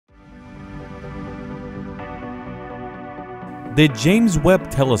The James Webb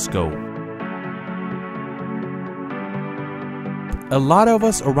Telescope. A lot of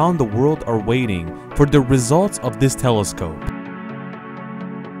us around the world are waiting for the results of this telescope.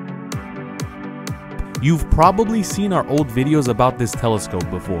 You've probably seen our old videos about this telescope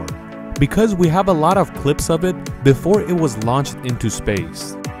before, because we have a lot of clips of it before it was launched into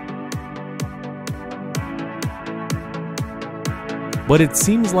space. But it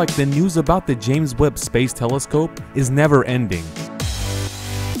seems like the news about the James Webb Space Telescope is never ending.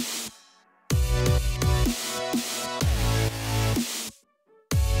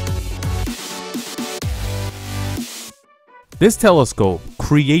 This telescope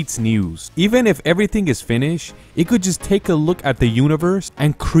creates news. Even if everything is finished, it could just take a look at the universe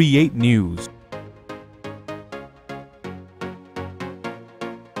and create news.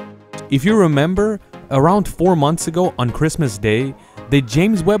 If you remember, around 4 months ago on Christmas Day, the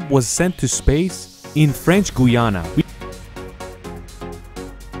James Webb was sent to space in French Guiana.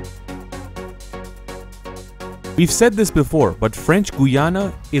 We've said this before, but French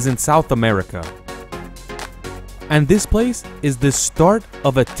Guiana is in South America. And this place is the start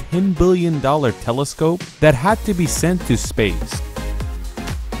of a $10 billion telescope that had to be sent to space.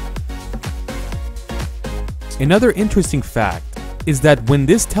 Another interesting fact is that when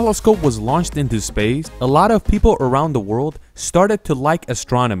this telescope was launched into space, a lot of people around the world started to like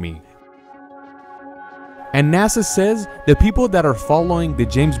astronomy. And NASA says the people that are following the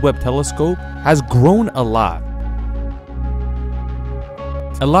James Webb telescope has grown a lot.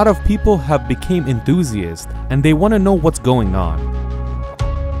 A lot of people have become enthusiasts and they want to know what's going on.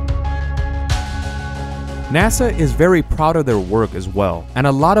 NASA is very proud of their work as well, and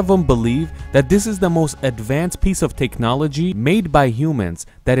a lot of them believe that this is the most advanced piece of technology made by humans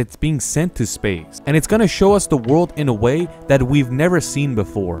that it's being sent to space, and it's gonna show us the world in a way that we've never seen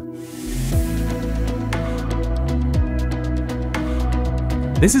before.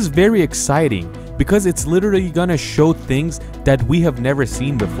 This is very exciting because it's literally gonna show things that we have never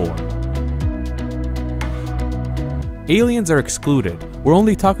seen before. Aliens are excluded. We're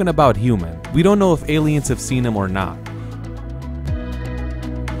only talking about human. We don't know if aliens have seen them or not.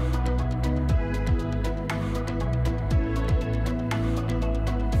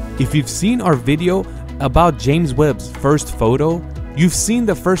 If you've seen our video about James Webb's first photo, you've seen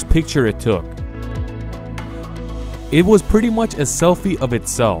the first picture it took. It was pretty much a selfie of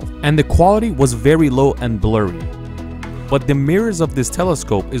itself, and the quality was very low and blurry. But the mirrors of this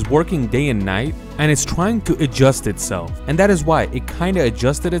telescope is working day and night, and it's trying to adjust itself, and that is why it kinda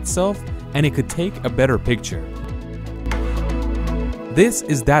adjusted itself and it could take a better picture. This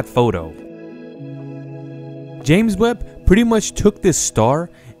is that photo. James Webb pretty much took this star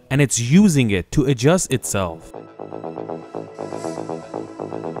and it's using it to adjust itself.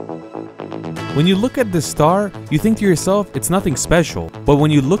 When you look at this star, you think to yourself it's nothing special, but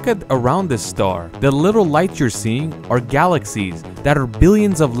when you look at around this star, the little lights you're seeing are galaxies that are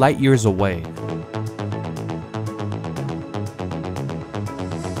billions of light years away.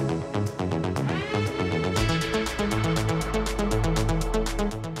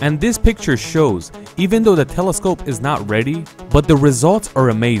 And this picture shows, even though the telescope is not ready, but the results are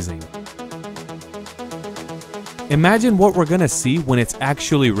amazing. Imagine what we're gonna see when it's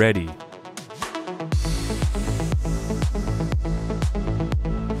actually ready.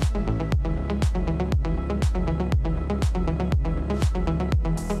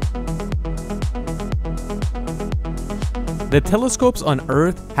 The telescopes on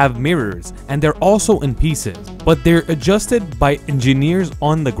Earth have mirrors and they're also in pieces, but they're adjusted by engineers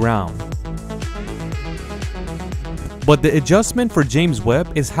on the ground. But the adjustment for James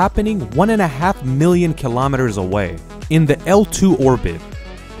Webb is happening 1.5 million kilometers away, in the L2 orbit.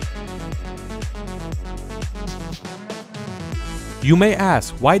 You may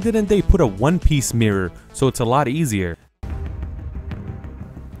ask, why didn't they put a one-piece mirror so it's a lot easier?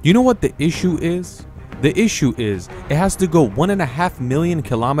 You know what the issue is? The issue is, it has to go 1.5 million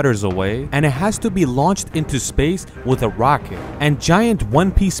kilometers away and it has to be launched into space with a rocket. And giant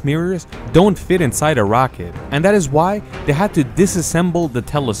one-piece mirrors don't fit inside a rocket. And that is why they had to disassemble the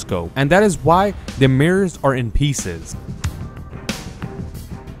telescope. And that is why the mirrors are in pieces.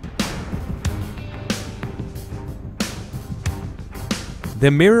 The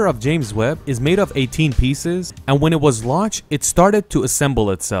mirror of James Webb is made of 18 pieces, and when it was launched, it started to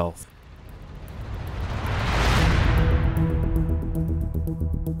assemble itself.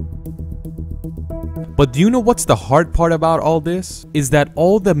 But do you know what's the hard part about all this? Is that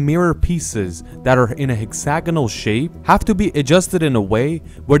all the mirror pieces that are in a hexagonal shape have to be adjusted in a way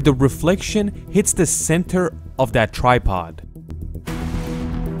where the reflection hits the center of that tripod.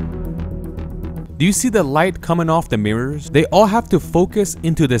 Do you see the light coming off the mirrors? They all have to focus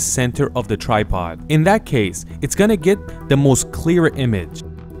into the center of the tripod. In that case, it's gonna get the most clear image.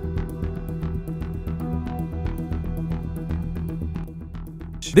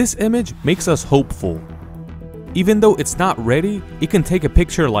 This image makes us hopeful. Even though it's not ready, it can take a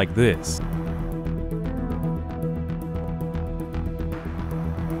picture like this.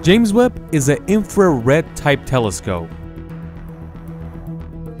 James Webb is an infrared type telescope.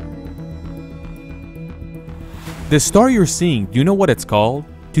 The star you're seeing, do you know what it's called?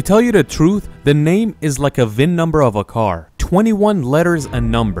 To tell you the truth, the name is like a VIN number of a car. 21 letters and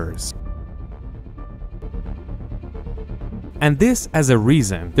numbers. And this has a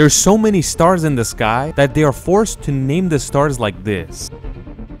reason. There's so many stars in the sky that they are forced to name the stars like this.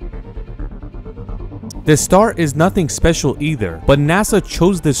 The star is nothing special either, but NASA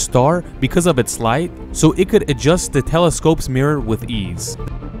chose this star because of its light, so it could adjust the telescope's mirror with ease.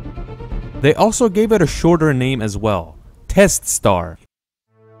 They also gave it a shorter name as well, Test Star.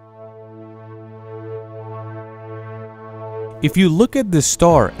 If you look at the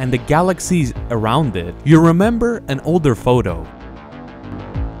star and the galaxies around it, you remember an older photo.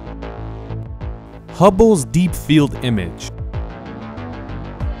 Hubble's Deep Field image.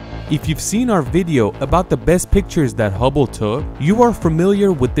 If you've seen our video about the best pictures that Hubble took, you are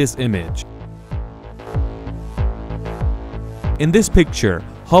familiar with this image. In this picture,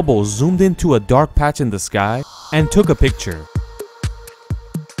 Hubble zoomed into a dark patch in the sky and took a picture.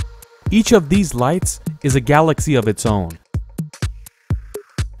 Each of these lights is a galaxy of its own.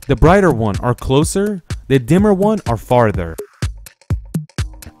 The brighter one are closer, the dimmer one are farther.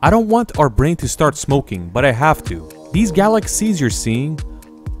 I don't want our brain to start smoking, but I have to. These galaxies you're seeing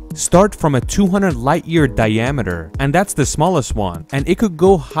start from a 200 light year diameter, and that's the smallest one, and it could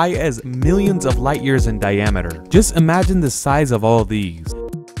go high as millions of light years in diameter. Just imagine the size of all these.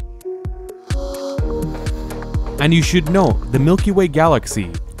 And you should know, the Milky Way galaxy,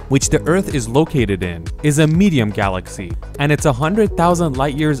 which the Earth is located in, is a medium galaxy, and it's 100,000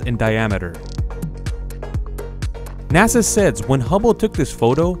 light years in diameter. NASA says when Hubble took this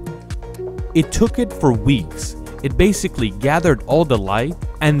photo, it took it for weeks. It basically gathered all the light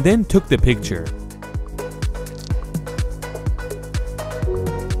and then took the picture.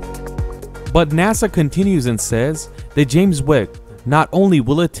 But NASA continues and says that James Webb, not only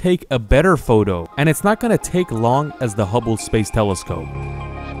will it take a better photo, and it's not going to take long as the Hubble Space Telescope.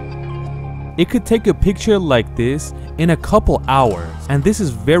 It could take a picture like this in a couple hours, and this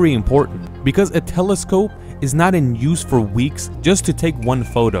is very important because a telescope is not in use for weeks just to take one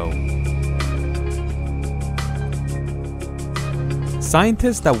photo.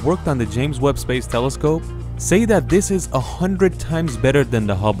 Scientists that worked on the James Webb Space Telescope say that this is 100 times better than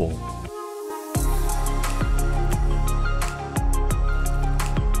the Hubble.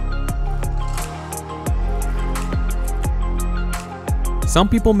 Some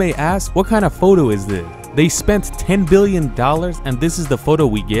people may ask, what kind of photo is this? They spent $10 billion and this is the photo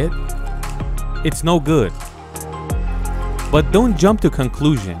we get? It's no good. But don't jump to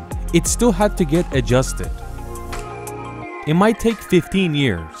conclusion. It still had to get adjusted. It might take 15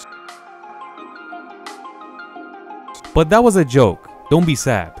 years. But that was a joke. Don't be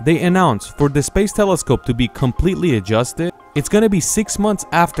sad. They announced for the space telescope to be completely adjusted, it's gonna be 6 months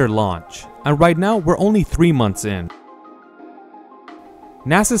after launch. And right now, we're only 3 months in.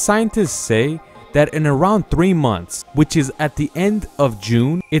 NASA scientists say that in around 3 months, which is at the end of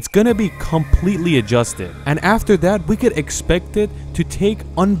June, it's gonna be completely adjusted. And after that, we could expect it to take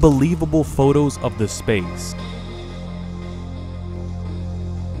unbelievable photos of the space.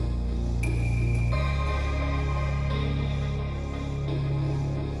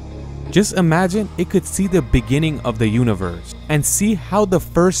 Just imagine it could see the beginning of the universe and see how the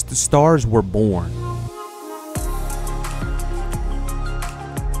first stars were born.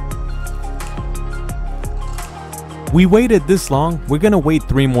 We waited this long, we're gonna wait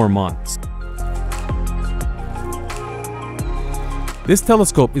 3 more months. This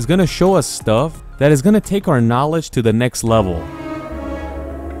telescope is gonna show us stuff that is gonna take our knowledge to the next level.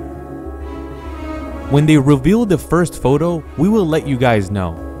 When they reveal the first photo, we will let you guys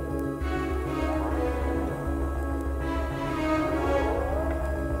know.